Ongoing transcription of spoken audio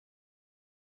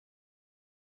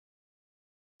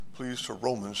please, to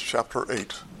Romans chapter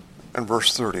 8 and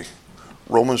verse 30.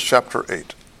 Romans chapter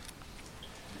 8.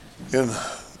 In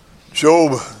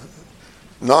Job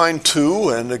 9:2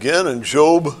 and again in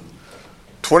Job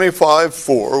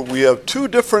 25:4, we have two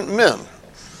different men.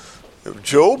 We have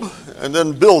Job and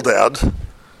then Bildad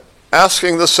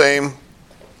asking the same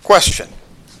question.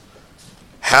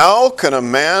 How can a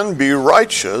man be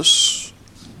righteous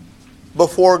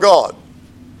before God?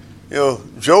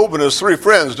 Job and his three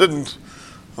friends didn't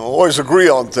always agree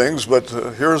on things, but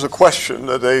here's a question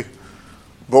that they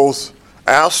both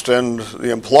asked, and the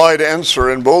implied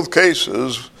answer in both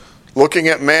cases, looking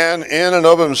at man in and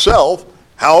of himself,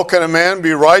 how can a man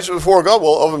be righteous before God?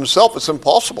 Well, of himself, it's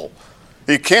impossible.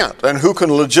 He can't. And who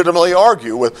can legitimately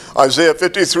argue with Isaiah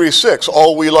 53:6,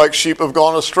 all we like sheep have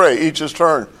gone astray, each has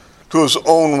turned to his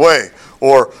own way.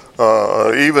 Or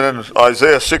even in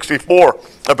Isaiah 64,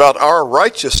 about our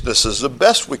righteousnesses, the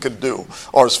best we could do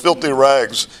are as filthy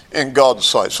rags in God's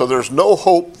sight. So there's no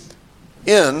hope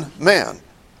in man.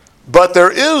 But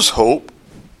there is hope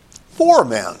for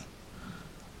man.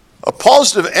 A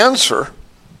positive answer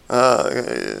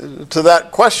to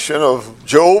that question of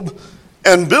Job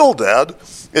and Bildad,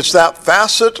 it's that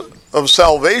facet of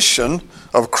salvation,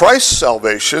 of Christ's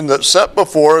salvation, that's set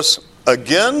before us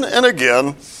again and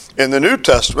again in the New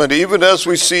Testament, even as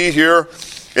we see here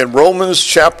in Romans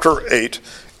chapter 8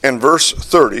 and verse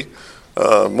 30.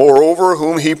 Moreover,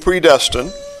 whom he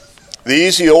predestined,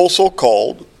 these he also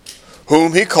called.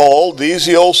 Whom he called, these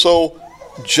he also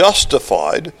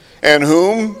justified. And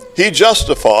whom he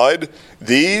justified,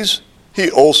 these he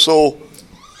also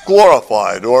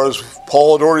glorified. Or as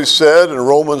Paul had already said in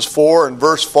Romans 4 and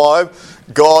verse 5,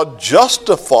 God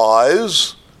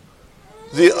justifies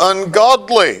the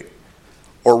ungodly.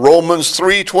 Or Romans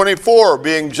 3:24,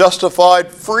 being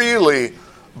justified freely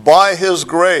by his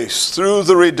grace through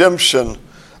the redemption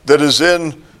that is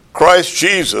in Christ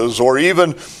Jesus. Or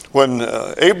even when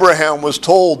Abraham was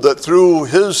told that through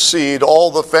his seed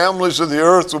all the families of the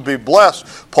earth would be blessed,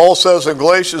 Paul says in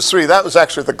Galatians 3, that was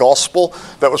actually the gospel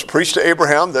that was preached to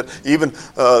Abraham, that even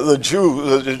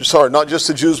not just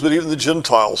the Jews, but even the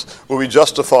Gentiles will be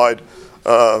justified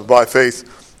by faith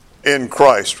in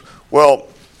Christ. Well,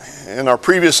 in our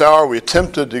previous hour, we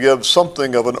attempted to give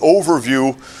something of an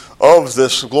overview of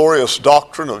this glorious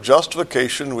doctrine of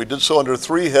justification. We did so under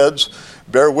three heads.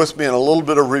 Bear with me in a little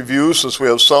bit of review, since we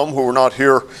have some who were not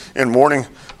here in morning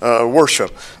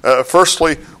worship.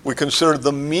 Firstly, we considered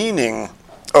the meaning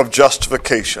of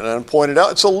justification and pointed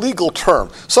out it's a legal term,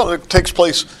 something that takes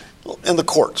place in the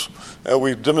courts.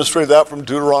 We demonstrated that from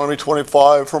Deuteronomy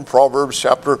 25, from Proverbs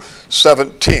chapter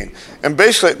 17. And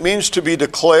basically it means to be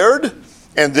declared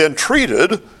and then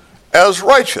treated as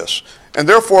righteous. And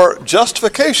therefore,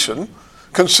 justification,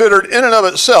 considered in and of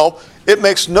itself, it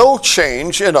makes no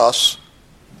change in us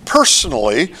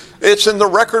personally. It's in the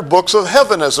record books of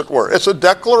heaven, as it were. It's a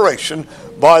declaration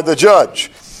by the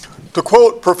judge. To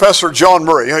quote Professor John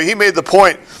Murray, he made the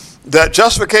point that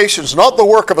justification is not the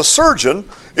work of a surgeon,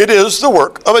 it is the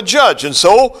work of a judge. And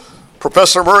so,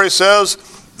 Professor Murray says,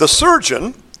 the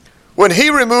surgeon, when he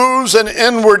removes an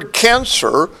inward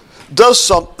cancer, does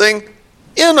something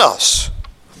in us.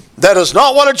 That is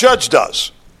not what a judge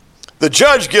does. The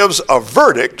judge gives a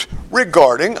verdict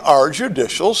regarding our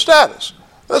judicial status.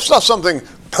 That's not something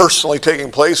personally taking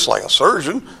place like a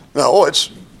surgeon. No,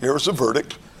 here's a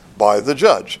verdict by the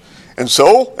judge. And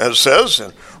so, as it says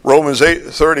in Romans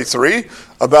 8:33,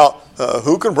 about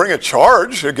who can bring a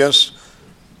charge against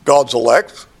God's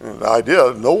elect, the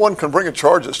idea, no one can bring a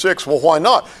charge that sticks. Well, why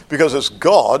not? Because it's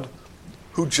God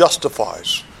who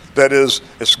justifies. That is,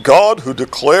 it's God who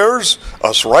declares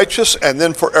us righteous and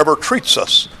then forever treats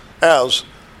us as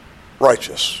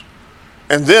righteous.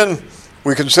 And then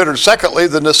we considered, secondly,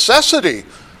 the necessity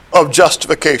of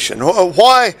justification.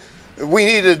 Why we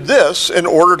needed this in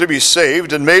order to be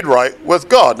saved and made right with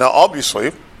God. Now,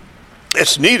 obviously,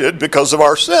 it's needed because of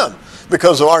our sin,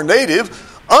 because of our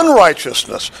native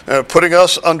unrighteousness, putting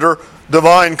us under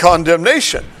divine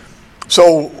condemnation.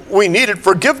 So we needed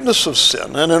forgiveness of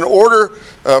sin, and in order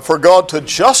for God to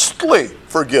justly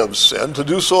forgive sin, to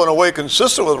do so in a way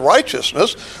consistent with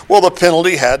righteousness, well, the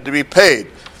penalty had to be paid,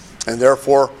 and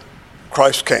therefore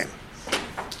Christ came.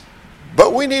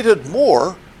 But we needed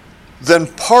more than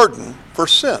pardon for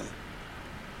sin.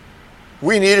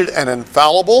 We needed an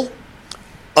infallible,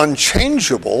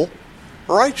 unchangeable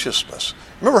righteousness.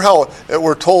 Remember how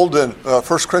we're told in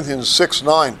 1 Corinthians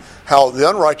 6:9 how the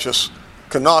unrighteous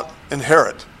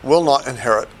will not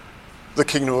inherit the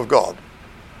kingdom of God.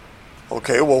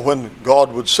 Okay, well, when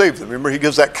God would save them, remember, he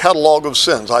gives that catalog of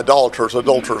sins: idolaters,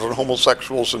 adulterers, and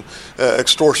homosexuals, and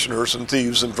extortioners, and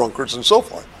thieves, and drunkards, and so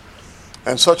forth.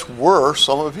 and such were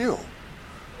some of you.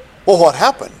 Well, what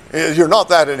happened? You're not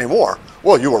that anymore.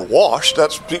 Well, you were washed.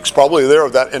 That speaks probably there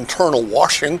of that internal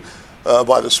washing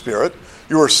by the Spirit.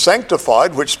 You were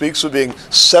sanctified, which speaks of being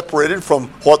separated from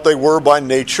what they were by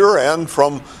nature and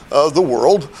from the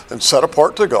world and set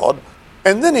apart to God.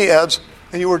 And then he adds,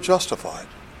 and you were justified.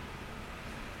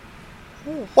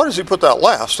 Why does he put that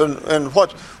last? And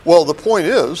what? Well, the point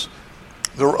is,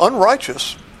 the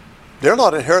unrighteous, they're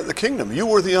not inherit the kingdom. You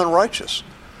were the unrighteous.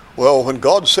 Well, when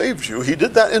God saved you, he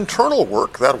did that internal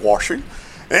work, that washing,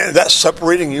 and that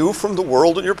separating you from the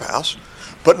world in your past.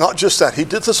 But not just that, he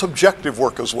did this objective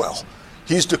work as well.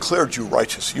 He's declared you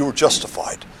righteous. You were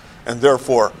justified. And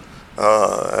therefore,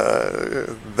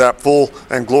 that full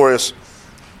and glorious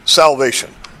salvation,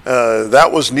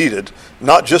 that was needed,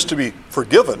 not just to be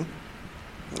forgiven,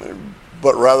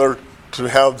 but rather to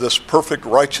have this perfect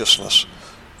righteousness,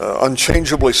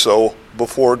 unchangeably so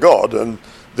before God. And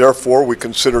therefore, we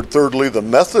considered thirdly the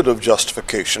method of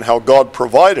justification, how God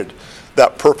provided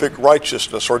that perfect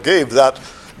righteousness or gave that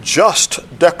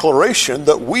just declaration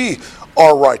that we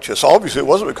are righteous. Obviously, it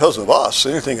wasn't because of us,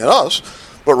 anything in us,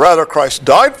 but rather Christ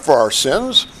died for our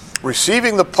sins,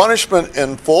 receiving the punishment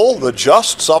in full, the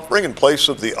just suffering in place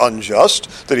of the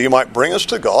unjust, that he might bring us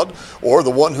to God, or the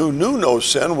one who knew no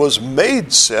sin was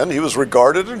made sin. He was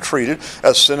regarded and treated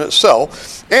as sin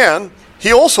itself. And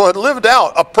he also had lived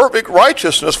out a perfect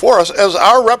righteousness for us as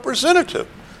our representative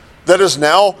that is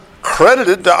now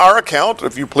credited to our account,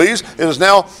 if you please. It is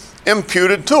now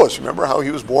imputed to us. Remember how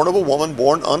he was born of a woman,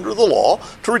 born under the law,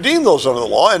 to redeem those under the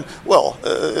law, and,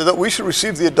 that we should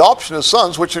receive the adoption as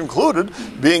sons, which included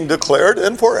being declared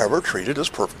and forever treated as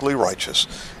perfectly righteous.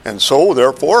 And so,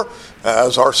 therefore,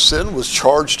 as our sin was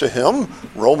charged to him,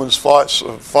 Romans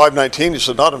 5:19, he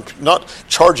said, not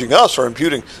charging us or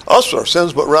imputing us with our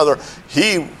sins, but rather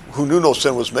he who knew no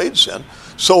sin was made sin.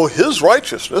 So his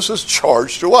righteousness is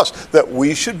charged to us, that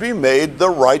we should be made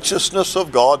the righteousness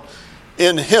of God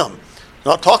in him.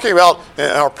 Not talking about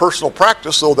our personal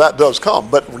practice, though that does come,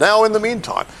 but now in the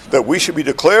meantime, that we should be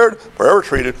declared, forever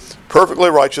treated, perfectly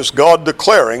righteous, God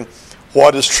declaring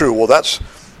what is true. Well, that's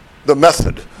the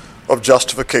method of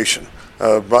justification,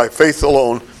 by faith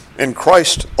alone, in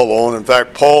Christ alone. In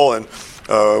fact, Paul, and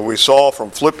we saw from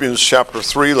Philippians chapter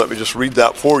 3, let me just read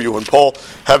that for you, when Paul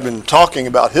had been talking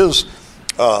about his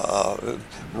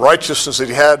righteousness that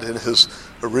he had in his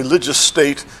religious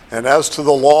state, and as to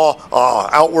the law,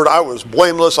 outward I was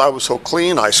blameless, I was so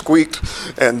clean, I squeaked,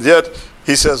 and yet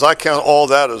he says, I count all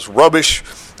that as rubbish,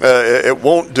 it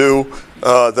won't do,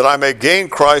 that I may gain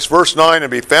Christ, verse 9, and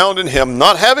be found in him,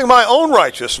 not having my own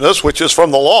righteousness, which is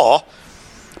from the law,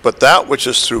 but that which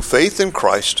is through faith in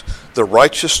Christ, the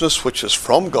righteousness which is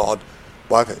from God.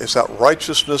 It's that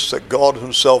righteousness that God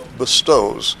himself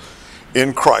bestows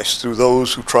in Christ through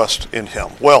those who trust in him.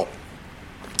 Well,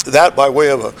 that by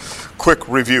way of a quick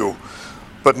review.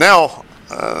 But now,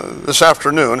 this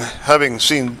afternoon, having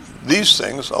seen these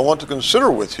things, I want to consider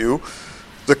with you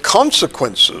the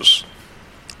consequences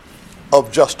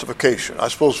of justification. I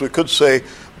suppose we could say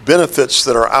benefits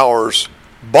that are ours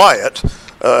by it,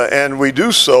 and we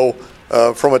do so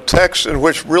from a text in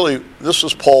which really this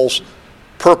is Paul's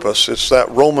purpose. It's that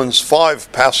Romans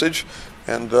 5 passage,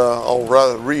 and I'll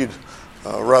read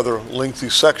a rather lengthy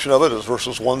section of it as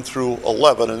verses 1 through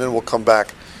 11, and then we'll come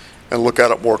back and look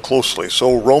at it more closely.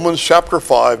 So Romans chapter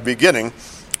 5, beginning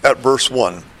at verse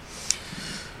 1.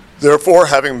 Therefore,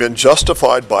 having been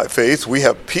justified by faith, we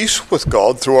have peace with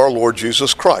God through our Lord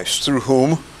Jesus Christ, through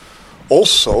whom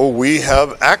also we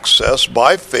have access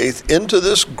by faith into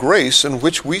this grace in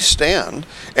which we stand,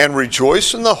 and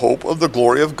rejoice in the hope of the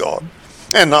glory of God.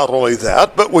 And not only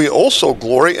that, but we also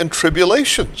glory in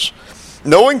tribulations,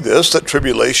 knowing this, that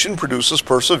tribulation produces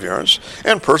perseverance,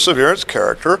 and perseverance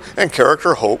character, and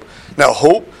character hope. Now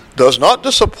hope does not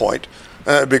disappoint,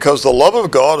 because the love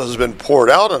of God has been poured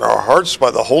out in our hearts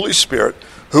by the Holy Spirit,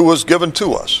 who was given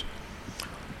to us.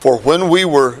 For when we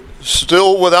were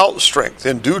still without strength,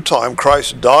 in due time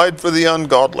Christ died for the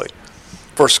ungodly.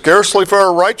 For scarcely for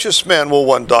a righteous man will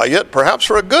one die, yet perhaps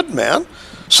for a good man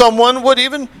someone would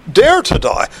even dare to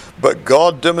die. But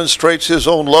God demonstrates his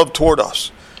own love toward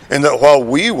us, in that while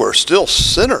we were still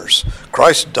sinners,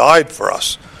 Christ died for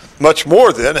us. Much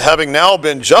more then, having now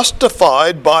been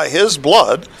justified by his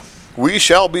blood, we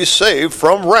shall be saved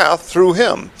from wrath through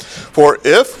him. For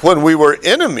if, when we were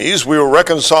enemies, we were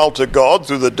reconciled to God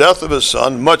through the death of his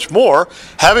Son, much more,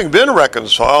 having been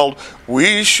reconciled,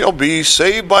 we shall be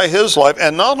saved by his life.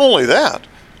 And not only that,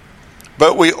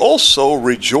 but we also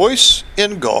rejoice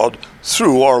in God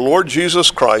through our Lord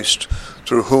Jesus Christ,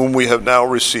 through whom we have now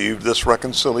received this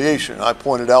reconciliation. I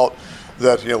pointed out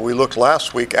that we looked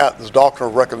last week at the doctrine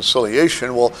of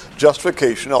reconciliation. Well,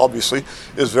 justification obviously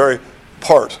is very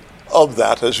part of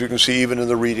that, as you can see even in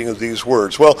the reading of these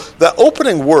words. Well, that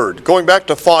opening word, going back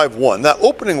to 5:1, that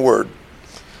opening word,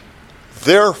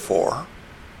 therefore,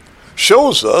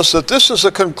 shows us that this is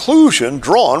a conclusion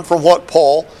drawn from what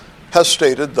Paul has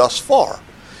stated thus far.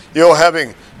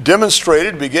 Having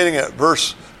demonstrated, beginning at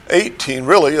verse 18,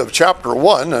 really, of chapter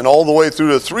 1, and all the way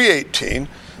through to 3:18,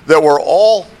 that we're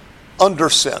all under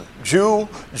sin. Jew,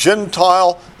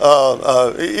 Gentile,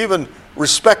 even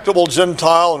respectable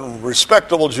Gentile and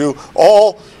respectable Jew,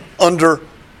 all under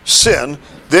sin.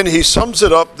 Then he sums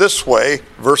it up this way,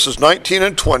 verses 19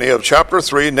 and 20 of chapter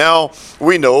 3. Now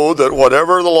we know that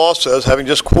whatever the law says, having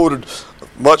just quoted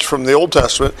much from the Old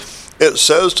Testament, it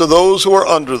says to those who are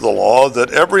under the law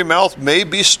that every mouth may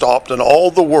be stopped and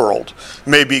all the world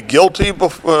may be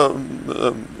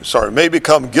may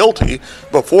become guilty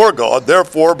before God.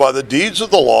 Therefore, by the deeds of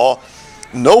the law,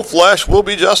 no flesh will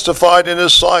be justified in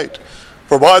his sight.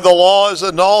 For by the law is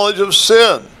the knowledge of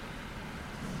sin.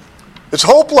 It's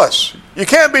hopeless. You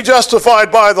can't be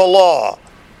justified by the law.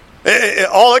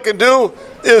 All it can do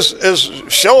is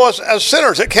show us as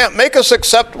sinners. It can't make us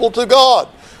acceptable to God.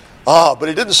 But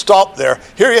he didn't stop there.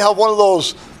 Here you have one of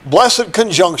those blessed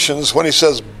conjunctions when he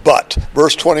says, but,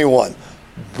 verse 21,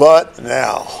 but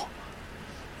now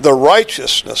the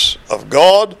righteousness of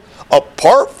God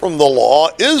apart from the law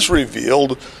is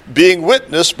revealed, being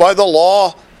witnessed by the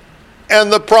law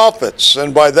and the prophets.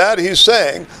 And by that he's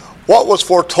saying, what was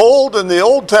foretold in the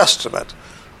Old Testament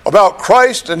about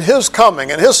Christ and his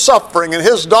coming and his suffering and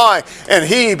his dying, and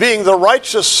he being the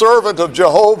righteous servant of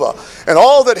Jehovah, and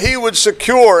all that he would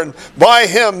secure, and by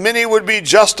him many would be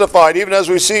justified, even as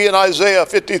we see in Isaiah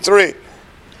 53.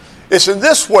 It's in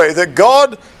this way that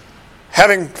God,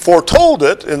 having foretold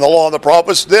it in the law and the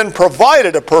prophets, then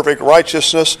provided a perfect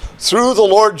righteousness through the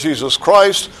Lord Jesus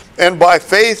Christ, and by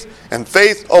faith and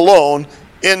faith alone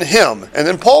in him. And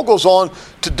then Paul goes on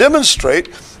to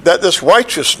demonstrate that this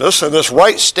righteousness and this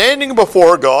right standing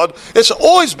before God, it's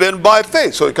always been by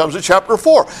faith. So he comes to chapter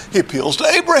 4. He appeals to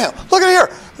Abraham. Look at here.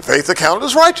 Faith accounted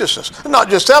as righteousness. And not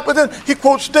just that, but then he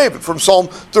quotes David from Psalm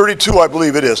 32, I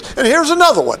believe it is. And here's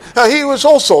another one. Now, he was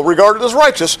also regarded as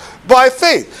righteous by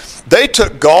faith. They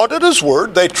took God at his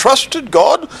word, they trusted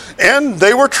God, and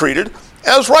they were treated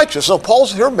as righteous. So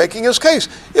Paul's here making his case.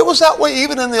 It was that way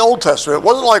even in the Old Testament. It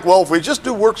wasn't like, well, if we just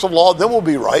do works of law, then we'll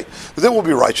be right, then we'll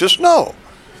be righteous. No.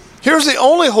 Here's the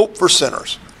only hope for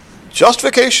sinners.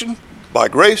 Justification by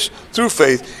grace through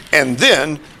faith. And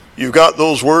then you've got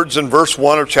those words in verse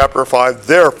 1 of chapter 5,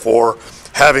 therefore,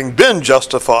 having been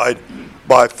justified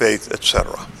by faith,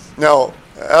 etc. Now,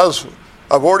 as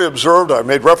I've already observed, I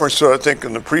made reference to it, I think,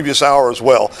 in the previous hour as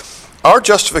well, our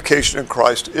justification in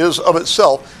Christ is of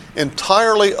itself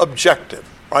entirely objective.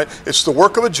 Right? It's the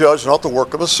work of a judge, not the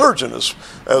work of a surgeon, as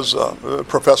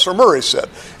Professor Murray said.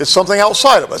 It's something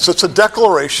outside of us. It's a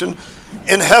declaration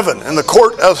in heaven, in the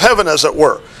court of heaven, as it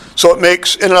were. So it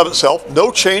makes, in and of itself,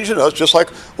 no change in us, just like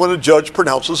when a judge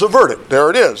pronounces a verdict. There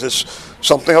it is. It's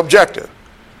something objective.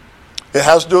 It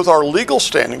has to do with our legal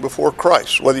standing before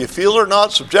Christ. Whether you feel it or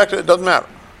not, subjective, it doesn't matter.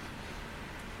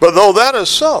 But though that is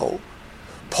so,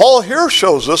 Paul here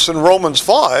shows us in Romans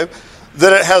 5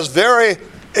 that it has very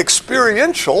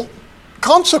experiential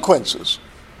consequences.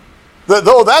 That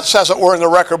though that's, as it were, in the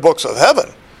record books of heaven,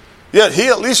 yet he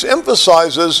at least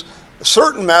emphasizes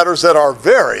certain matters that are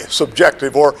very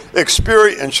subjective or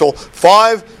experiential,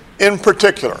 5 in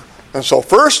particular. And so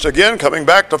first, again, coming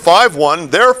back to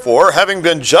 5:1, therefore, having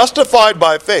been justified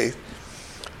by faith,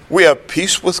 we have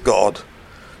peace with God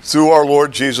through our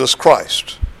Lord Jesus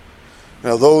Christ.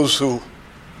 Now those who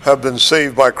have been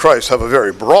saved by Christ have a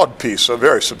very broad peace, a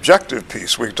very subjective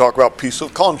peace. We can talk about peace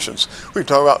of conscience. We can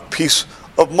talk about peace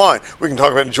of mind. We can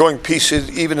talk about enjoying peace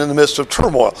even in the midst of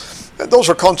turmoil. And those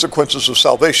are consequences of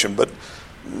salvation, but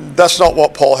that's not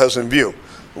what Paul has in view.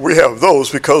 We have those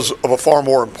because of a far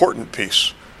more important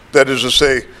peace. That is to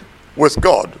say, with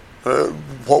God.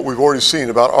 What we've already seen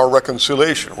about our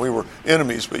reconciliation. We were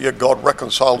enemies, but yet God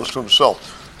reconciled us to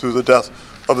himself through the death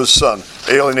of his Son.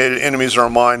 Alienated enemies in our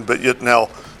mind, but yet now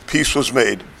peace was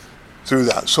made through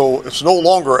that. So it's no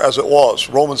longer as it was.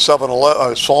 Psalm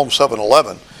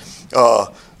 7:11.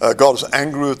 God is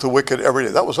angry with the wicked every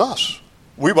day. That was us.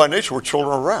 We by nature were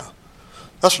children of wrath.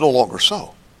 That's no longer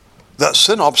so. That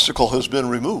sin obstacle has been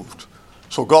removed.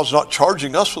 So God's not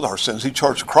charging us with our sins. He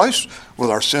charged Christ with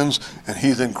our sins, and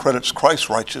he then credits Christ's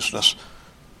righteousness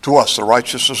to us, the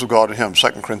righteousness of God in him.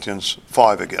 2 Corinthians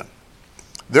 5 again.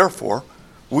 Therefore,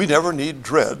 we never need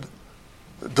dread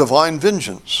divine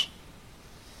vengeance.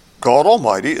 God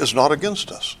Almighty is not against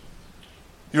us.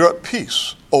 You're at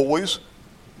peace, always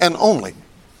and only.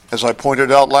 As I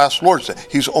pointed out last Lord's Day,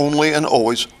 he's only and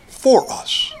always for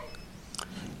us.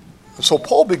 And so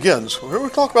Paul begins, when we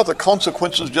talk about the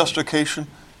consequences of justification,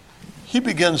 he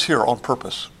begins here on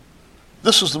purpose.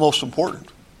 This is the most important.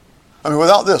 I mean,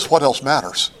 without this, what else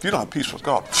matters? If you don't have peace with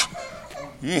God,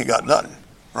 you ain't got nothing,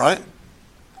 right?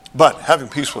 But having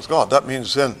peace with God, that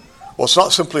means then, well, it's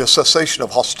not simply a cessation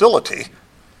of hostility.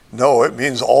 No, it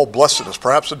means all blessedness.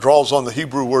 Perhaps it draws on the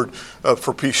Hebrew word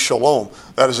for peace, shalom.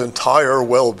 That is entire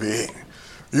well-being.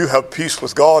 You have peace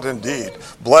with God indeed,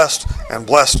 blessed and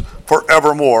blessed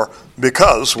forevermore,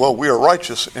 because, well, we are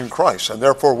righteous in Christ, and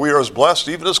therefore we are as blessed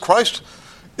even as Christ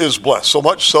is blessed. So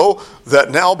much so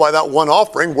that now by that one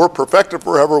offering, we're perfected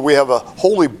forever. We have a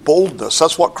holy boldness.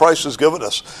 That's what Christ has given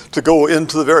us, to go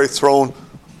into the very throne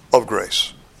of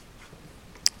grace.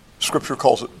 Scripture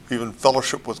calls it even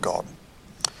fellowship with God.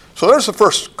 So there's the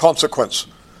first consequence,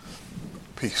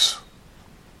 peace.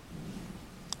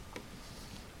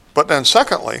 But then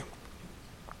secondly,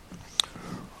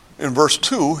 in verse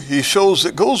 2, he shows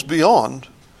it goes beyond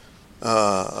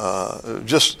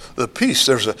just the peace.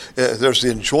 There's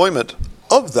the enjoyment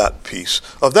of that peace,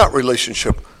 of that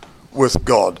relationship with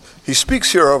God. He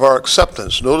speaks here of our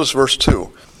acceptance. Notice verse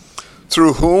 2.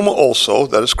 Through whom also,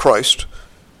 that is Christ,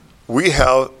 we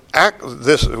have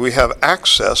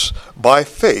access by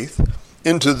faith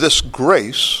into this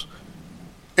grace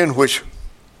in which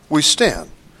we stand.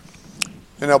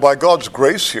 And now by God's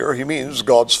grace here, he means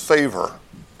God's favor.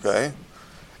 Okay?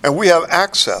 And we have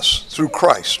access through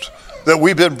Christ, that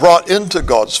we've been brought into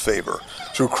God's favor.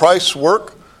 Through Christ's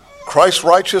work, Christ's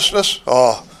righteousness,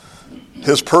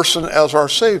 his person as our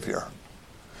Savior.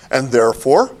 And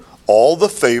therefore, all the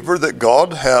favor that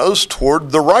God has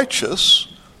toward the righteous,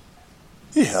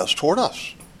 he has toward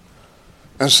us.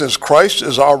 And since Christ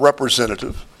is our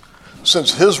representative,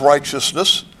 since his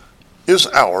righteousness is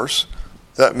ours,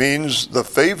 that means the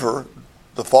favor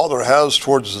the Father has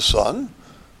towards the Son,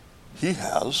 he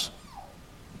has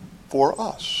for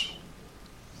us.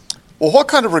 Well, what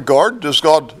kind of regard does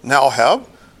God now have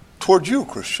toward you,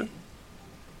 Christian?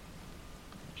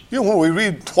 You know, when we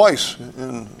read twice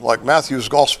in like Matthew's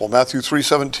Gospel, Matthew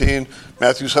 3:17,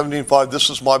 Matthew 17:5, this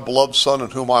is my beloved Son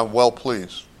in whom I am well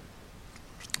pleased.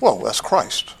 Well, that's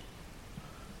Christ.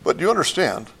 But you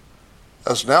understand,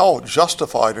 as now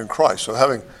justified in Christ, so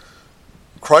having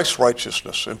Christ's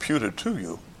righteousness imputed to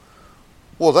you,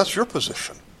 well, that's your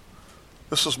position.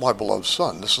 This is my beloved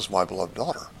Son. This is my beloved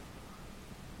daughter,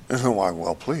 in whom I am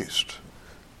well pleased.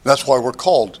 That's why we're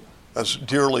called as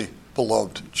dearly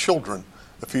beloved children,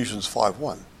 Ephesians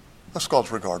 5:1. That's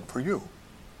God's regard for you.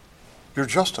 You're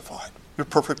justified. You're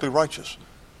perfectly righteous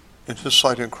in his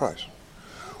sight in Christ.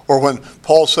 Or when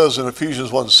Paul says in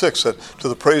Ephesians 1:6 that to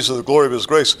the praise of the glory of his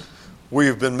grace, we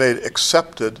have been made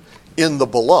accepted in the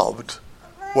beloved.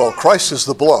 Well, Christ is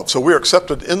the beloved, so we're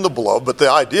accepted in the beloved, but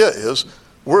the idea is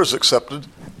we're as accepted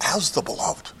as the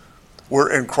beloved.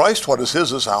 We're in Christ, what is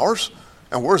his is ours,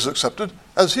 and we're as accepted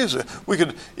as his. We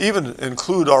could even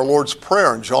include our Lord's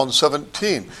Prayer in John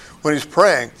 17, when he's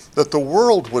praying that the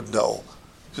world would know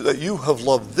that you have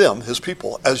loved them, his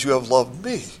people, as you have loved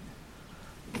me.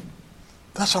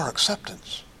 That's our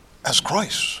acceptance as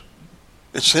Christ.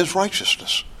 It's his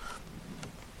righteousness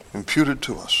imputed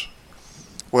to us.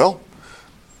 Well,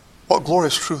 what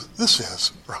glorious truth this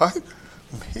is, right?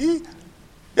 Me?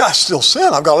 Yeah, I still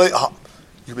sin. I've got to.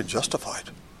 You've been justified.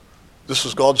 This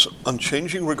is God's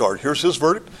unchanging regard. Here's his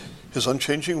verdict, his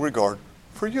unchanging regard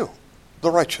for you,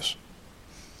 the righteous.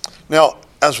 Now,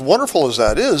 as wonderful as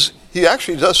that is, he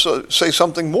actually does say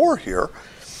something more here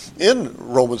in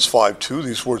Romans 5:2,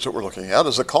 these words that we're looking at,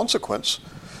 as a consequence,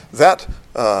 that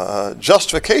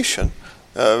justification,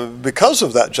 because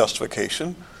of that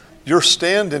justification, your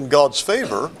stand in God's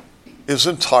favor is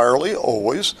entirely,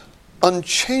 always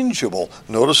unchangeable.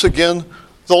 Notice again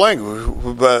the language.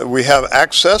 We have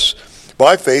access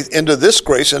by faith into this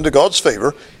grace, into God's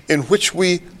favor, in which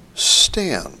we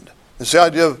stand. It's the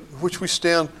idea of which we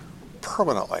stand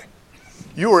permanently.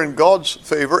 You are in God's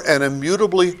favor and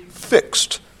immutably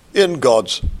fixed in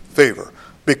God's favor,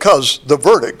 because the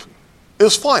verdict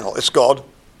is final. It's God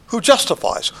who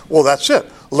justifies. Well, that's it.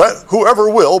 Let whoever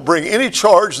will bring any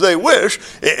charge they wish.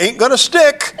 It ain't going to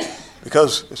stick,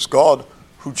 because it's God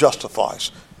who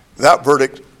justifies. That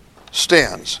verdict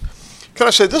stands. Can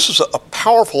I say this is a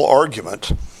powerful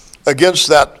argument against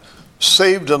that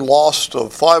saved and lost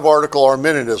of five-article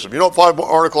Arminianism. You know what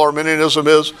five-article Arminianism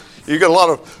is? You get a lot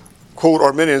of, quote,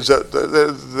 Arminians that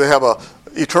they have a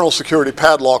eternal security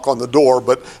padlock on the door,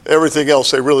 but everything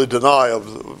else they really deny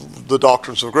of the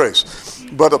doctrines of grace.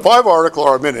 But a 5-article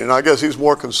Arminian, I guess he's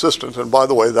more consistent. And by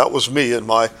the way, that was me in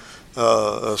my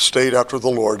state after the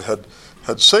Lord had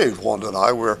saved Wanda and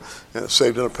I. We're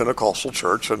saved in a Pentecostal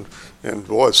church, and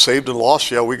boy, saved and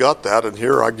lost, yeah, we got that. And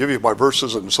here I give you my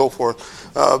verses and so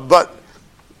forth. But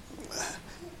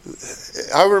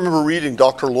I remember reading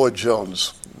Dr. Lloyd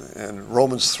Jones in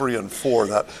Romans 3 and 4.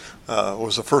 That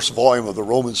was the first volume of the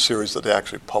Romans series that they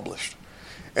actually published.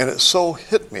 And it so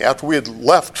hit me after we had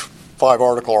left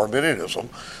 5-article Arminianism,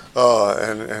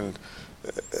 and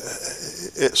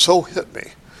it so hit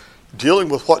me, dealing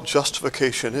with what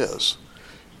justification is.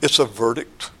 It's a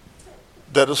verdict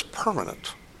that is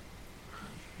permanent.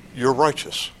 You're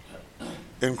righteous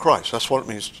in Christ. That's what it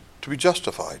means to be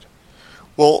justified.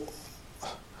 Well,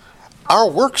 our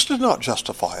works did not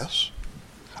justify us.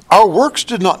 Our works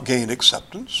did not gain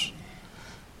acceptance.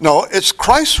 No, it's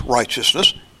Christ's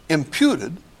righteousness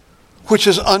imputed, which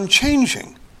is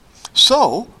unchanging.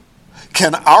 So,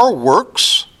 can our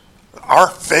works, our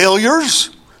failures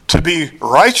to be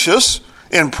righteous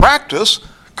in practice,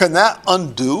 can that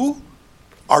undo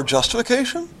our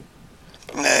justification?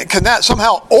 Can that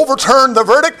somehow overturn the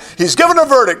verdict? He's given a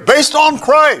verdict based on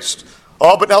Christ.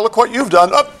 Oh, but now look what you've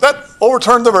done. Oh, that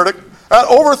overturned the verdict. That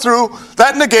overthrew,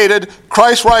 that negated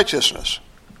Christ's righteousness.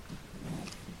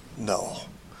 No.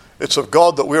 It's of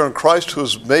God that we are in Christ, who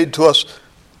has made to us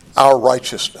our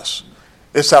righteousness.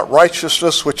 It's that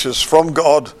righteousness which is from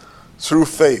God through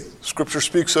faith. Scripture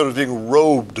speaks of it as being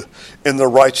robed in the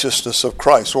righteousness of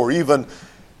Christ, or even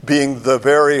being the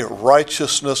very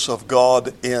righteousness of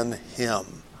God in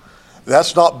Him.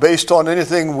 That's not based on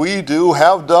anything we do,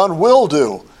 have done, will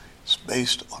do. It's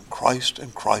based on Christ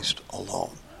and Christ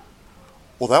alone.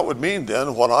 Well, that would mean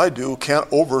then what I do can't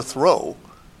overthrow,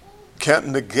 can't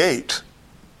negate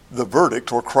the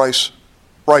verdict or Christ's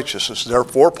righteousness.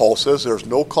 Therefore, Paul says there's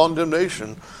no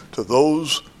condemnation to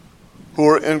those who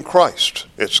are in Christ.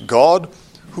 It's God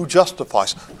who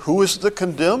justifies. Who is it that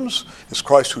condemns? It's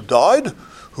Christ who died,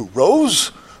 who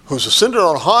rose, who's ascended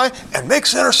on high, and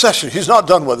makes intercession. He's not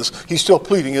done with us. He's still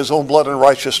pleading His own blood and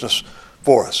righteousness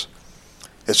for us.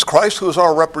 It's Christ who is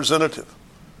our representative.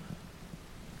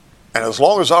 And as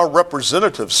long as our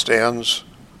representative stands,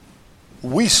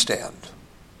 we stand.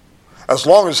 As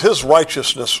long as His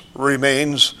righteousness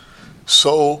remains,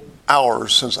 so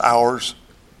ours, since ours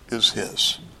is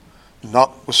His,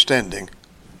 notwithstanding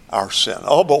our sin.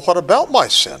 Oh, but what about my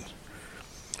sin?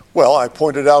 Well, I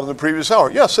pointed out in the previous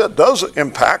hour, yes, it does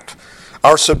impact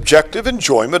our subjective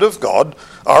enjoyment of God,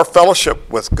 our fellowship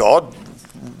with God.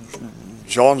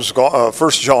 1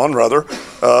 John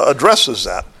addresses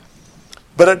that.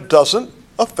 But it doesn't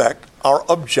affect our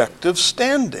objective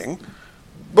standing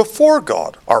before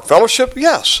God. Our fellowship,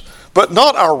 yes, but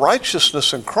not our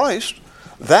righteousness in Christ.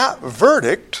 That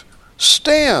verdict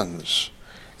stands.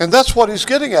 And that's what he's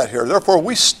getting at here. Therefore,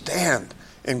 we stand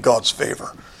in God's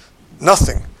favor.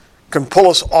 Nothing can pull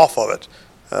us off of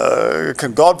it.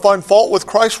 Can God find fault with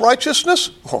Christ's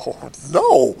righteousness? Oh,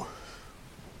 no.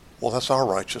 Well, that's our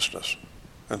righteousness.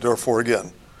 And therefore,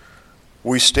 again,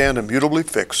 we stand immutably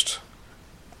fixed.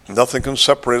 Nothing can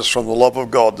separate us from the love of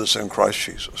God that's in Christ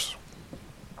Jesus.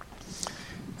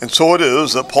 And so it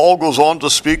is that Paul goes on to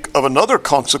speak of another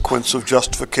consequence of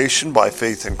justification by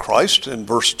faith in Christ. In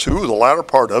verse 2, the latter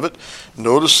part of it,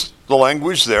 notice the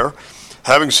language there.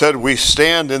 Having said, we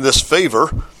stand in this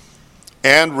favor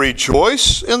and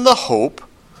rejoice in the hope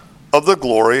of the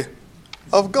glory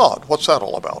of God. What's that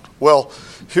all about? Well,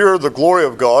 here the glory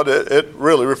of God, it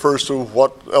really refers to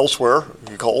what elsewhere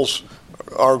he calls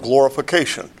our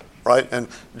glorification, right? And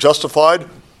justified,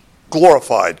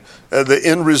 glorified, the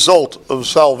end result of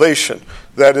salvation.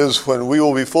 That is when we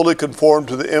will be fully conformed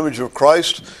to the image of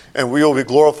Christ and we will be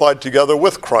glorified together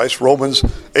with Christ. Romans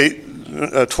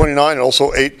 8:29 and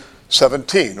also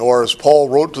 8:17. Or as Paul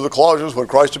wrote to the Colossians, when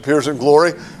Christ appears in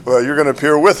glory, you're going to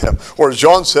appear with him. Or as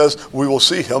John says, we will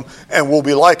see him and we'll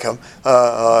be like him.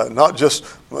 Not just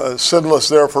sinless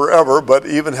there forever, but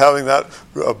even having that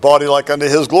body like unto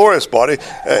his glorious body,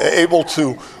 able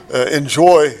to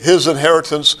enjoy his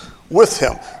inheritance with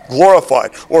him,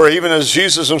 glorified. Or even as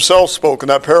Jesus himself spoke in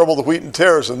that parable of the wheat and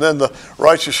tares, and then the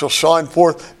righteous shall shine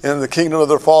forth in the kingdom of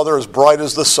their Father as bright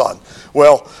as the sun.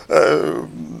 Well,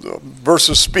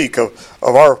 verses speak of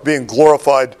our being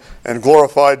glorified and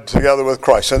glorified together with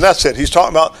Christ. And that's it. He's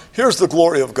talking about, here's the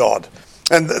glory of God.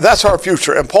 And that's our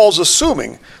future. And Paul's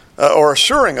assuming, or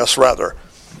assuring us rather,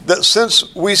 that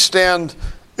since we stand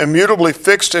immutably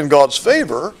fixed in God's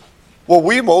favor, well,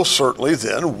 we most certainly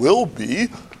then will be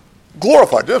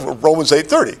glorified. Romans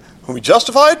 8:30. When we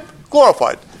justified,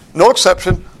 glorified. No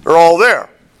exception. They're all there.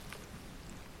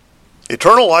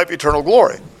 Eternal life, eternal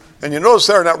glory. And you notice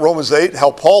there in that Romans 8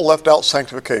 how Paul left out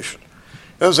sanctification.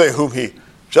 It doesn't say whom he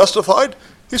justified,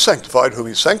 he sanctified. Whom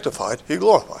he sanctified, he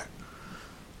glorified.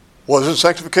 Wasn't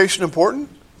sanctification important?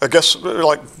 I guess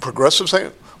like progressive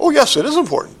sanctification. Oh yes, it is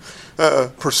important.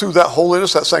 Pursue that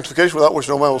holiness, that sanctification without which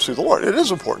no man will see the Lord. It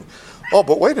is important. Oh,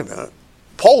 but wait a minute.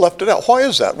 Paul left it out. Why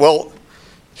is that? Well,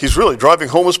 he's really driving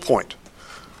home his point.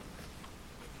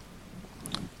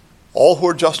 All who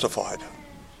are justified,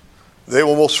 they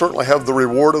will most certainly have the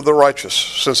reward of the righteous,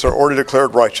 since they're already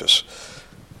declared righteous.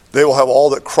 They will have all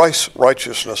that Christ's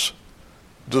righteousness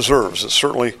deserves. It's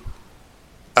certainly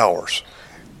ours.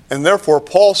 And therefore,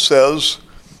 Paul says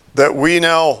that we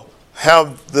now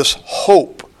have this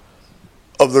hope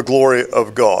of the glory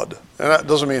of God. And that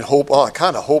doesn't mean hope, I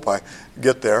kind of hope I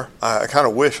get there. I kind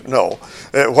of wish. No.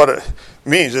 What it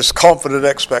means is confident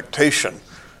expectation.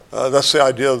 That's the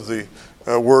idea of the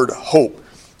word hope.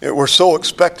 We're so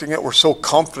expecting it. We're so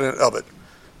confident of it.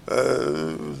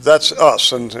 That's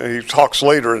us. And he talks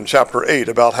later in chapter 8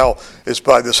 about how it's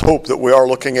by this hope that we are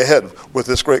looking ahead with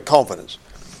this great confidence.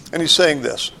 And he's saying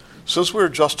this: since we're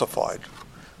justified,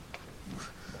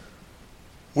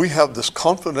 we have this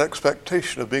confident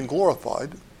expectation of being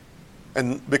glorified,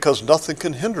 and because nothing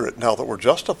can hinder it now that we're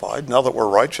justified, now that we're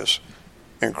righteous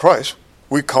in Christ,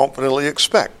 we confidently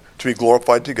expect to be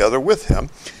glorified together with him.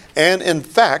 And in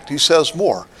fact, he says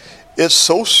more. It's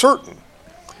so certain,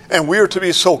 and we are to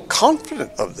be so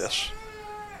confident of this,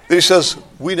 that he says,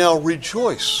 we now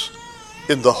rejoice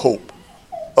in the hope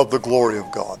of the glory of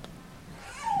God.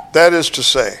 That is to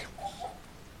say,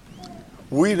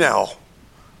 we now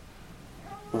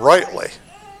rightly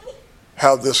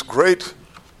have this great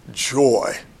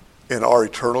joy in our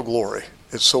eternal glory.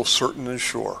 It's so certain and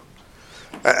sure.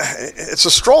 It's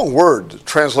a strong word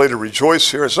translated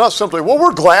rejoice here. It's not simply, well,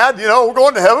 we're glad, we're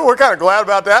going to heaven. We're kind of glad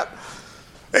about that.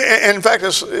 And in fact,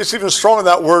 it's even stronger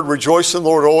than that word, rejoice in the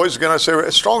Lord always. Again, I say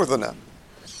it's stronger than that.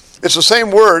 It's the same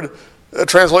word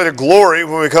translated glory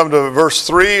when we come to verse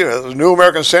 3. The New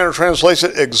American Standard translates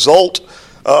it exult.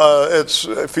 It's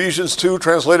Ephesians 2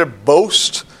 translated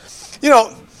boast.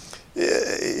 Kind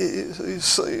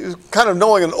of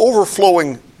knowing an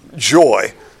overflowing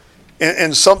joy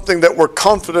in something that we're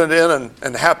confident in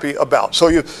and happy about. So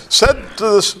you said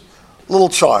to this little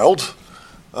child,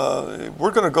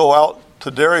 we're going to go out to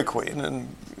Dairy Queen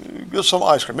and get some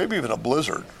ice cream, maybe even a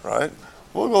Blizzard, right?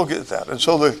 We'll go get that. And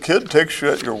so the kid takes you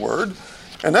at your word,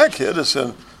 and that kid is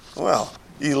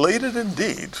elated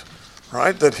indeed,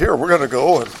 right? That here we're going to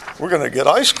go and we're going to get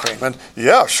ice cream. And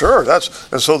yeah, sure.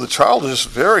 And so the child is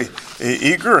very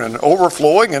eager and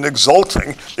overflowing and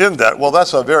exulting in that. Well,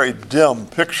 that's a very dim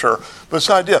picture, but it's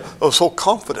the idea of so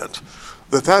confident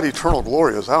that eternal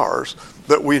glory is ours,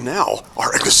 that we now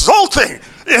are exulting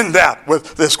in that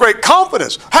with this great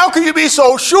confidence. How can you be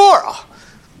so sure?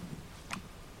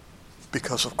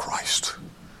 Because of Christ.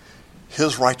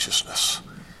 His righteousness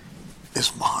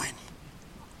is mine.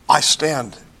 I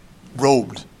stand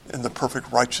robed in the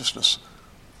perfect righteousness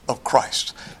of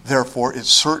Christ. Therefore, it's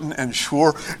certain and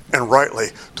sure, and rightly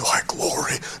do I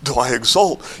glory, do I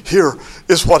exult. Here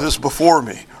is what is before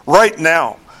me right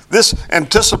now. This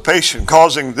anticipation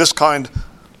causing this kind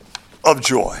of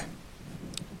joy.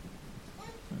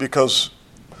 Because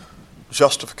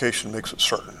justification makes it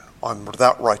certain. I'm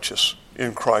that righteous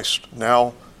in Christ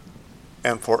now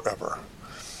and forever.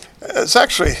 It's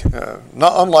actually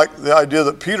not unlike the idea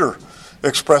that Peter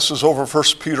expresses over 1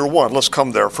 Peter 1. Let's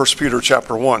come there, 1 Peter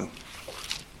chapter 1.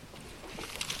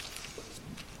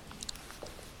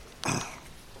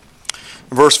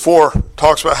 Verse 4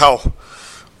 talks about how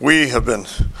we have been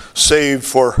saved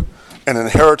for an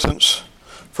inheritance.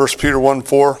 1 Peter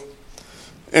 1:4,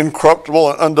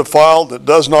 incorruptible and undefiled, that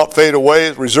does not fade away,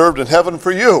 is reserved in heaven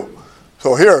for you.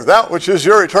 So here, that which is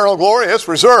your eternal glory, it's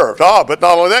reserved. But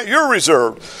not only that, you're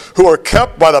reserved, who are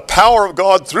kept by the power of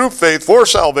God through faith for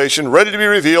salvation, ready to be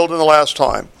revealed in the last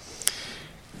time.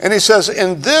 And he says,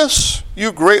 in this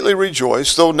you greatly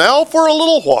rejoice, though now for a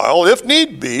little while, if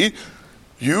need be,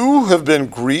 you have been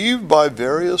grieved by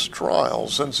various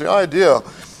trials. And it's the idea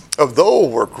of though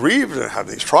we're grieved and have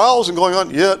these trials and going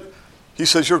on, yet he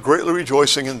says you're greatly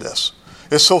rejoicing in this.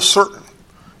 It's so certain.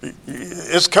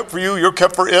 It's kept for you, you're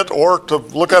kept for it, or to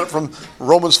look at it from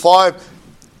Romans 5,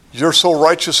 you're so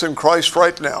righteous in Christ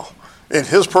right now, in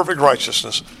his perfect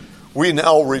righteousness. We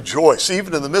now rejoice,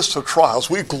 even in the midst of trials.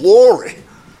 We glory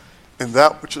in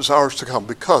that which is ours to come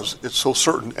because it's so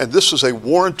certain. And this is a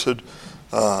warranted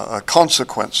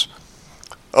consequence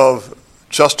of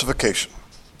justification.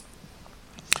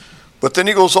 But then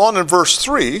he goes on in verse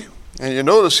 3, and you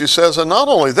notice he says, and not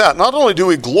only that, not only do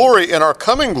we glory in our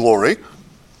coming glory,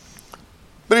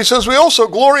 But he says we also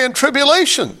glory in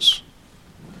tribulations.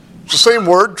 It's the same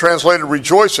word translated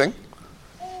rejoicing.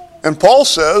 And Paul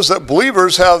says that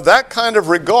believers have that kind of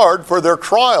regard for their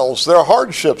trials, their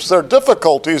hardships, their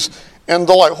difficulties, and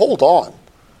they're like, hold on.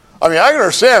 I mean, I can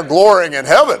understand glorying in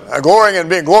heaven and glorying in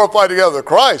being glorified together with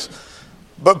Christ.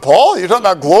 But Paul, you're talking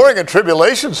about glorying in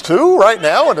tribulations too, right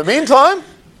now, in the meantime?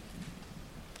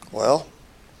 Well,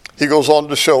 he goes on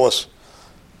to show us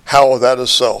how that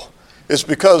is so. It's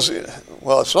because,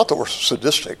 well, it's not that we're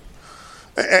sadistic.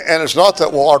 And it's not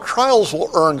that, well, our trials will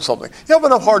earn something. You have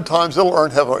enough hard times, it'll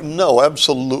earn heaven. No,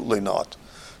 absolutely not.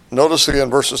 Notice again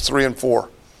verses 3 and 4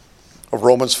 of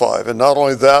Romans 5. And not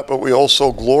only that, but we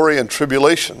also glory in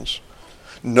tribulations,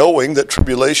 knowing that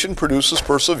tribulation produces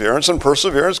perseverance, and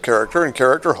perseverance character, and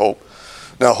character hope.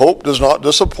 Now, hope does not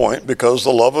disappoint, because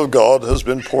the love of God has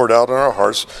been poured out in our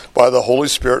hearts by the Holy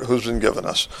Spirit who's been given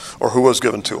us, or who was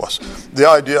given to us. The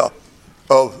idea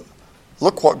of,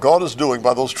 look what God is doing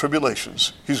by those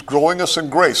tribulations. He's growing us in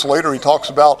grace. Later he talks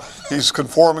about he's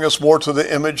conforming us more to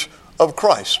the image of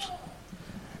Christ.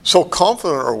 So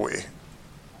confident are we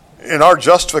in our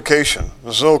justification.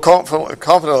 So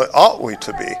confidently ought we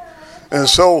to be. And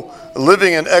so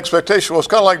living in expectation, well, it's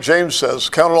kind of like James says,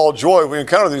 count it all joy when you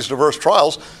encounter these diverse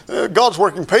trials. God's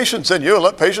working patience in you, and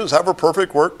let patience have her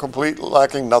perfect work, complete,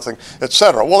 lacking nothing,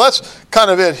 etc. Well, that's kind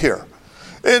of it here.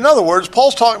 In other words,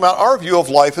 Paul's talking about our view of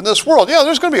life in this world. Yeah,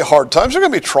 there's going to be hard times. There are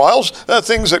going to be trials,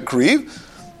 things that grieve.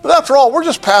 But after all, we're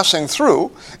just passing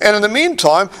through. And in the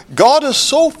meantime, God is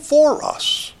so for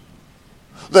us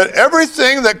that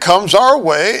everything that comes our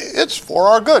way, it's for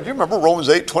our good. You remember Romans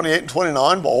 8, 28 and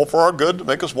 29, all for our good to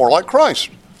make us more like Christ.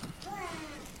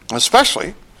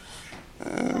 Especially,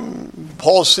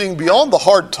 Paul is seeing beyond the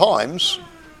hard times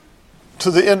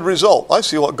to the end result. I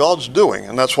see what God's doing,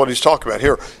 and that's what he's talking about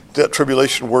here. That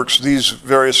tribulation works these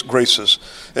various graces.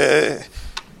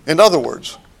 In other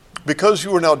words, because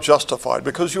you are now justified,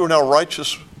 because you are now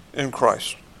righteous in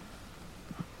Christ,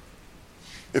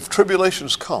 if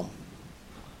tribulations come,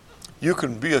 you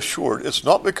can be assured it's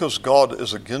not because God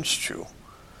is against you.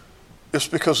 It's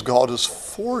because God is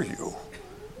for you.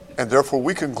 And therefore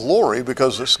we can glory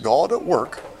because it's God at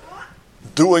work,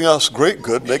 doing us great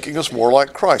good, making us more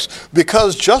like Christ.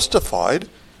 Because justified,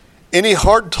 any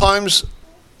hard times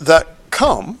that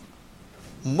come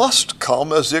must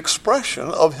come as the expression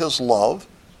of his love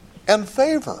and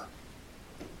favor.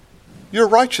 You're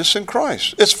righteous in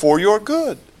Christ. It's for your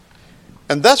good.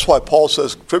 And that's why Paul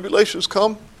says, tribulations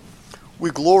come, we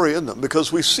glory in them,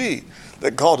 because we see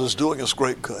that God is doing us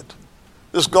great good.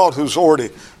 This God who's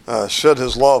already shed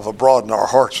his love abroad in our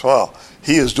hearts, wow,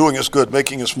 he is doing us good,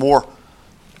 making us more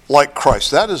like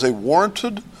Christ. That is a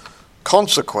warranted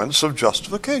consequence of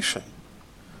justification.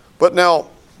 But now,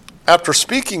 after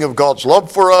speaking of God's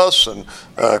love for us and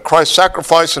Christ's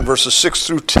sacrifice in verses 6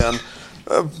 through 10,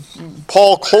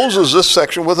 Paul closes this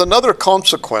section with another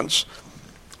consequence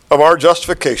of our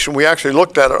justification. We actually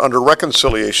looked at it under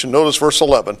reconciliation. Notice verse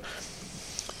 11.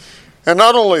 And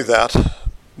not only that,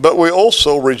 but we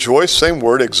also rejoice, same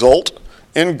word, exult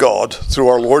in God through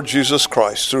our Lord Jesus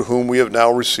Christ, through whom we have now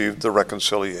received the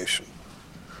reconciliation.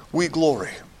 We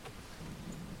glory.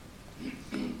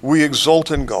 We exult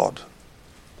in God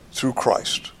through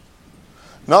Christ.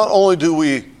 Not only do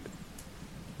we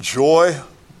joy,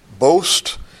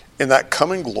 boast in that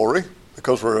coming glory,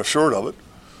 because we're assured of it,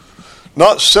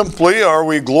 not simply are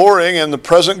we glorying in the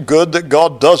present good that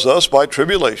God does us by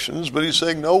tribulations, but he's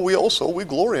saying, no, we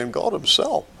glory in God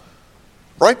himself.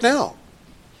 Right now.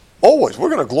 Always. We're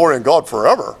going to glory in God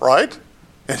forever, right?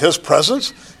 In his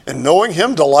presence, in knowing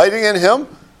him, delighting in him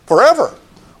forever.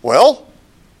 Well,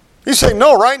 he's saying,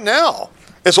 no, right now.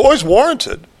 It's always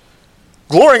warranted.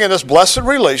 Glorying in this blessed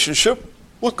relationship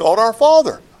with God our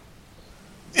Father.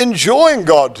 Enjoying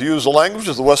God, to use the language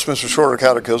of the Westminster Shorter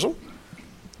Catechism,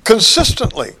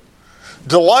 consistently.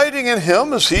 Delighting in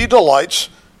him as he delights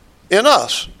in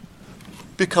us,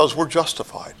 because we're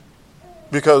justified.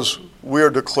 Because we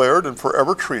are declared and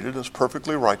forever treated as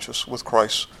perfectly righteous with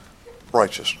Christ's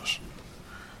righteousness.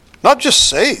 Not just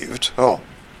saved,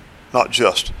 not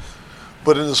just,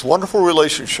 but in this wonderful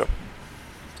relationship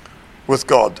with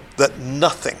God that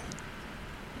nothing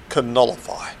can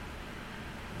nullify.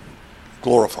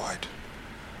 Glorified.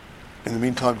 In the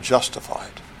meantime,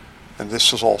 justified. And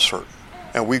this is all certain.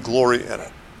 And we glory in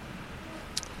it.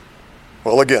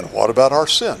 Well, again, what about our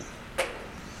sin?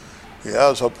 Yeah,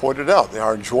 as I pointed out,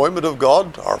 our enjoyment of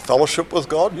God, our fellowship with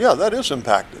God, yeah, that is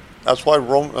impacted. That's why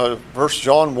 1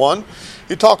 John 1,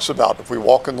 he talks about if we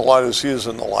walk in the light as he is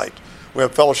in the light. We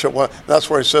have fellowship. That's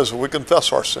where he says if we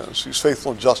confess our sins, he's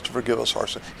faithful and just to forgive us our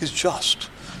sins. He's just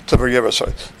to forgive us.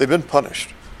 They've been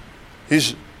punished.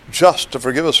 He's just to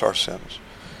forgive us our sins.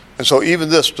 And so even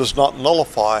this does not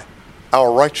nullify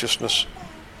our righteousness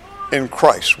in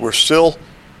Christ. We're still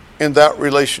in that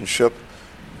relationship,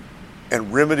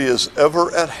 and remedy is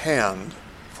ever at hand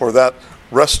for that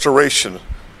restoration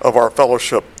of our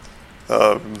fellowship.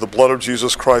 The blood of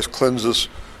Jesus Christ cleanses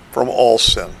from all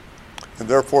sin. And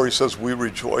therefore, he says, we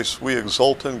rejoice, we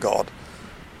exult in God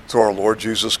through our Lord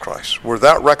Jesus Christ. We're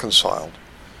that reconciled.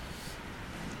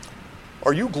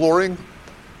 Are you glorying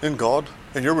in God,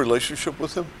 in your relationship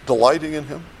with him, delighting in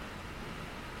him?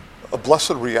 A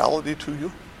blessed reality to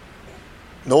you?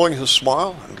 Knowing his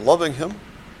smile and loving him?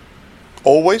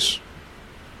 Always?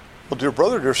 Well, dear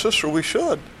brother, dear sister, we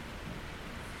should.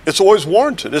 It's always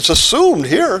warranted. It's assumed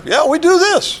here. Yeah, we do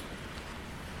this.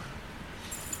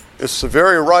 It's the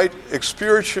very right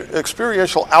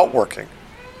experiential outworking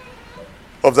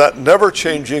of that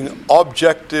never-changing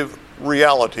objective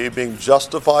reality, being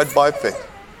justified by faith.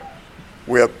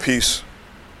 We have peace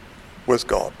with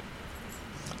God.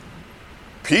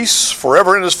 Peace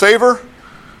forever in his favor,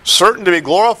 certain to be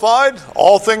glorified,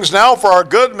 all things now for our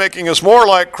good, making us more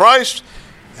like Christ,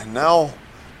 and now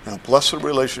in a blessed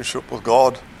relationship with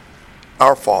God,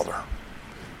 our Father.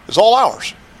 It's all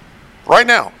ours, right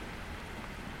now.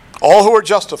 All who are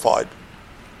justified,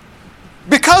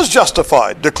 because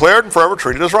justified, declared and forever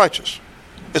treated as righteous.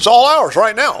 It's all ours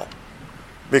right now,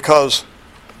 because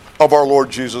of our Lord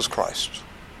Jesus Christ.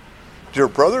 Dear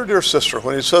brother, dear sister,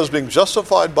 when he says being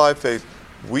justified by faith,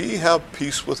 we have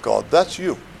peace with God. That's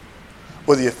you.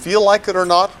 Whether you feel like it or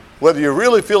not, whether you're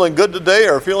really feeling good today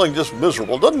or feeling just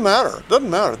miserable, doesn't matter. Doesn't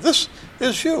matter. This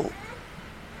is you.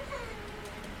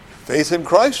 Faith in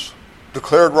Christ,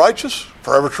 declared righteous,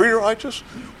 forever treated righteous,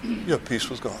 you have peace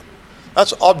with God.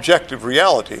 That's objective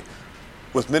reality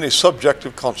with many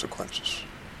subjective consequences.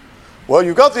 Well,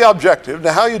 you've got the objective.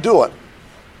 Now how you do it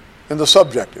in the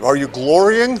subjective? Are you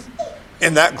glorying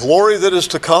in that glory that is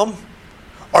to come?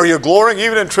 Are you glorying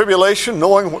even in tribulation,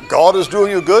 knowing what God is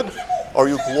doing you good? Are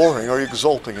you glorying? Are you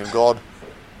exulting in God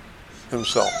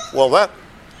himself? Well, that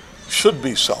should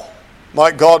be so.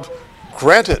 Might God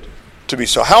grant it to be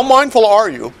so. How mindful are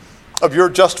you of your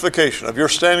justification, of your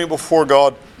standing before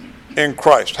God in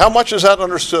Christ? How much is that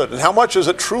understood? And how much is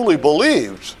it truly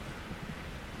believed?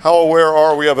 How aware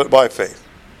are we of it by faith?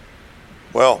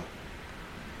 Well,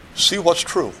 see what's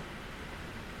true.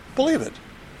 Believe it.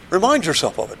 Remind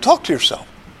yourself of it. Talk to yourself.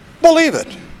 Believe it.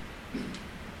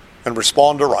 And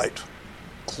respond to right.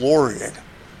 Glorying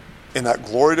in that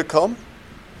glory to come.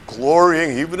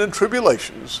 Glorying even in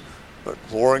tribulations. But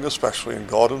glorying especially in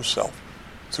God himself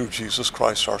through Jesus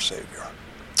Christ our Savior.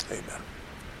 Amen.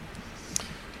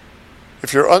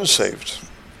 If you're unsaved,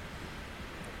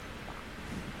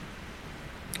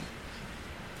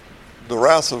 the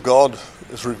wrath of God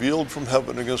is revealed from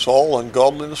heaven against all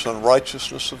ungodliness and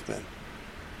unrighteousness of men.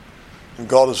 And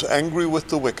God is angry with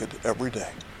the wicked every day.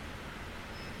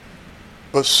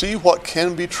 But see what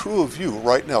can be true of you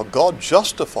right now. God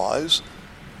justifies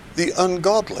the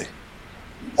ungodly.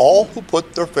 All who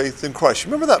put their faith in Christ.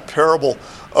 You remember that parable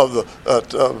of the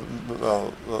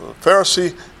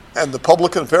Pharisee and the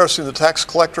publican, Pharisee and the tax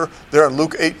collector there in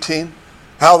Luke 18?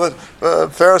 How the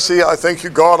Pharisee, I thank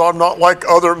you, God, I'm not like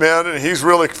other men, and he's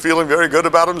really feeling very good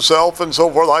about himself and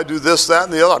so forth. I do this, that,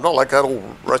 and the other. I'm not like that old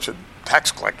wretched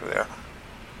tax collector there.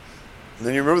 And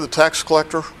then you remember the tax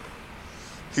collector?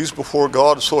 He's before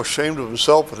God, so ashamed of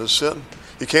himself and his sin.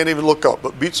 He can't even look up,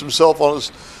 but beats himself on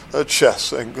his chest,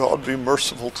 saying, God, be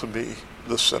merciful to me,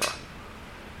 the sinner.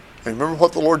 And remember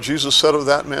what the Lord Jesus said of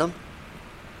that man?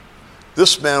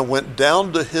 This man went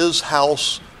down to his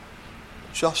house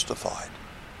justified.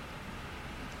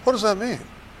 What does that mean?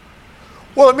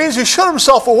 Well, it means he shut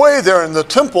himself away there in the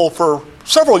temple for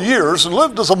several years and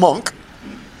lived as a monk.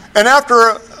 And after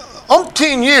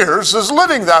umpteen years as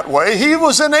living that way, he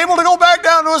was then able to go back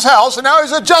down to his house, and now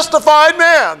he's a justified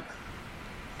man.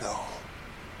 No.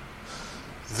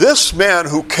 This man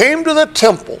who came to the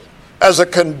temple as a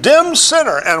condemned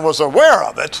sinner and was aware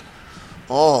of it,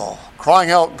 crying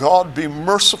out, God, be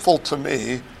merciful to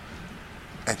me.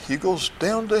 And he goes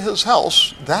down to his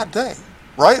house that day,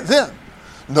 right then.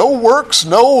 No works,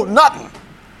 no nothing.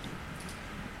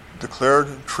 Declared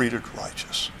and treated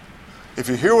righteous. If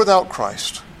you're here without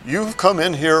Christ, you've come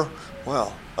in here,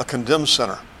 a condemned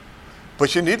sinner.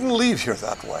 But you needn't leave here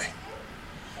that way.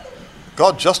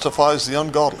 God justifies the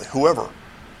ungodly, whoever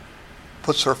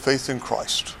puts their faith in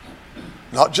Christ.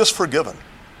 Not just forgiven,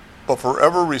 but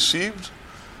forever received,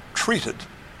 treated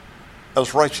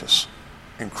as righteous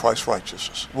in Christ's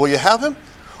righteousness. Will you have him?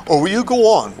 Or will you go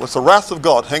on with the wrath of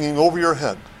God hanging over your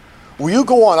head? Will you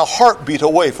go on a heartbeat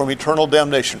away from eternal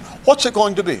damnation? What's it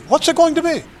going to be? What's it going to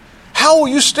be? How will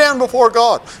you stand before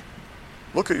God?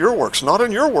 Look at your works. Not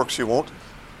in your works you won't.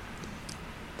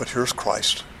 But here's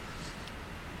Christ,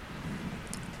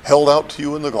 held out to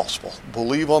you in the gospel.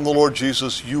 Believe on the Lord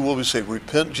Jesus, you will be saved.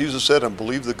 Repent, Jesus said, and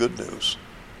believe the good news.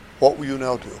 What will you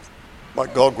now do?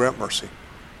 Might God grant mercy.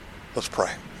 Let's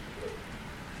pray.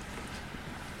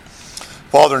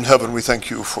 Father in heaven, we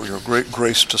thank you for your great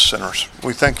grace to sinners.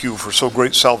 We thank you for so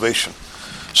great salvation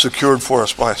secured for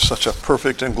us by such a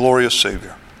perfect and glorious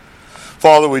Savior.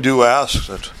 Father, we do ask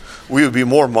that we would be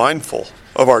more mindful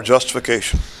of our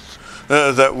justification,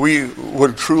 that we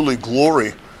would truly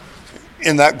glory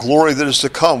in that glory that is to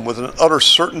come with an utter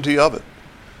certainty of it.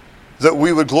 That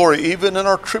we would glory even in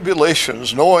our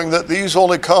tribulations, knowing that these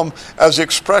only come as the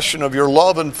expression of your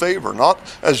love and favor, not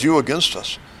as you against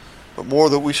us, but more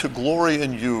that we should glory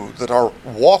in you, that our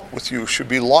walk with you should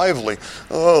be lively.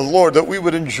 Oh, Lord, that we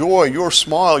would enjoy your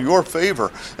smile, your favor,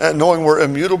 and knowing we're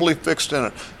immutably fixed in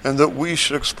it, and that we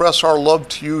should express our love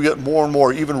to you yet more and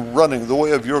more, even running the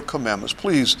way of your commandments.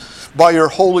 Please, by your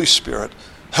Holy Spirit,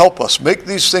 help us, make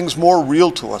these things more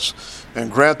real to us, and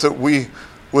grant that we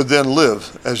would then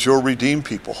live as your redeemed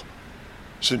people.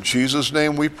 It's in Jesus'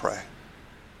 name we pray.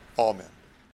 Amen.